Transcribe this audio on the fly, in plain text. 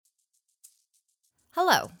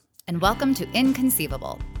Hello, and welcome to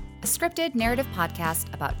Inconceivable, a scripted narrative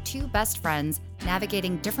podcast about two best friends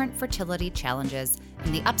navigating different fertility challenges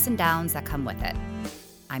and the ups and downs that come with it.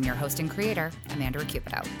 I'm your host and creator, Amanda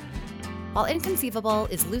Recupero. While Inconceivable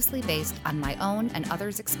is loosely based on my own and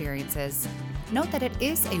others' experiences, note that it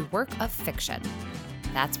is a work of fiction.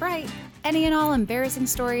 That's right, any and all embarrassing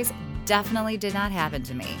stories definitely did not happen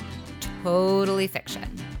to me. Totally fiction.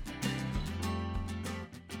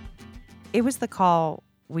 It was the call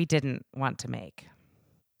we didn't want to make.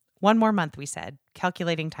 One more month, we said,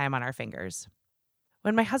 calculating time on our fingers.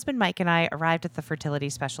 When my husband Mike and I arrived at the fertility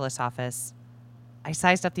specialist's office, I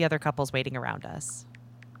sized up the other couples waiting around us,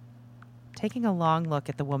 taking a long look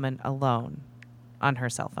at the woman alone on her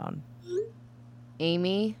cell phone.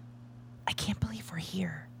 Amy? I can't believe we're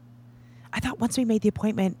here. I thought once we made the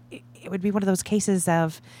appointment, it would be one of those cases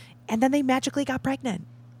of, and then they magically got pregnant.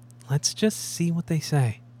 Let's just see what they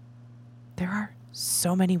say. There are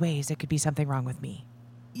so many ways it could be something wrong with me.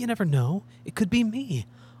 You never know. It could be me.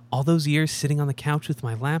 All those years sitting on the couch with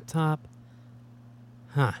my laptop.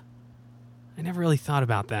 I never really thought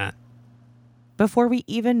about that. Before we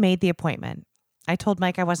even made the appointment, I told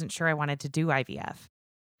Mike I wasn't sure I wanted to do IVF.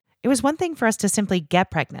 It was one thing for us to simply get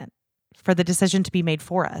pregnant, for the decision to be made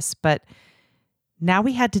for us, but now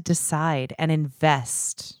we had to decide and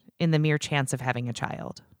invest in the mere chance of having a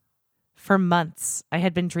child. For months, I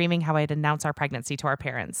had been dreaming how I'd announce our pregnancy to our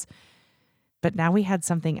parents, but now we had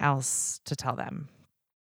something else to tell them,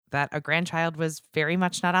 that a grandchild was very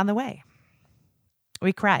much not on the way.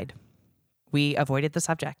 We cried. We avoided the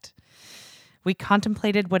subject. We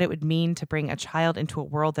contemplated what it would mean to bring a child into a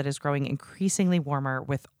world that is growing increasingly warmer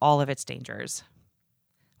with all of its dangers.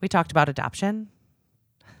 We talked about adoption.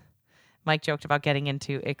 Mike joked about getting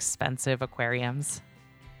into expensive aquariums.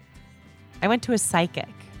 I went to a psychic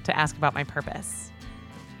to ask about my purpose.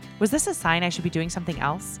 Was this a sign I should be doing something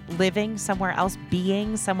else? Living somewhere else?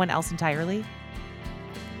 Being someone else entirely?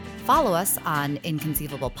 Follow us on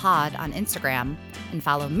Inconceivable Pod on Instagram and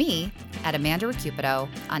follow me at Amanda Recupero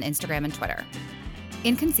on Instagram and Twitter.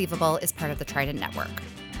 Inconceivable is part of the Trident Network.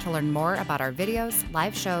 To learn more about our videos,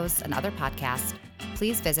 live shows, and other podcasts,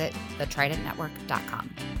 please visit thetridentnetwork.com.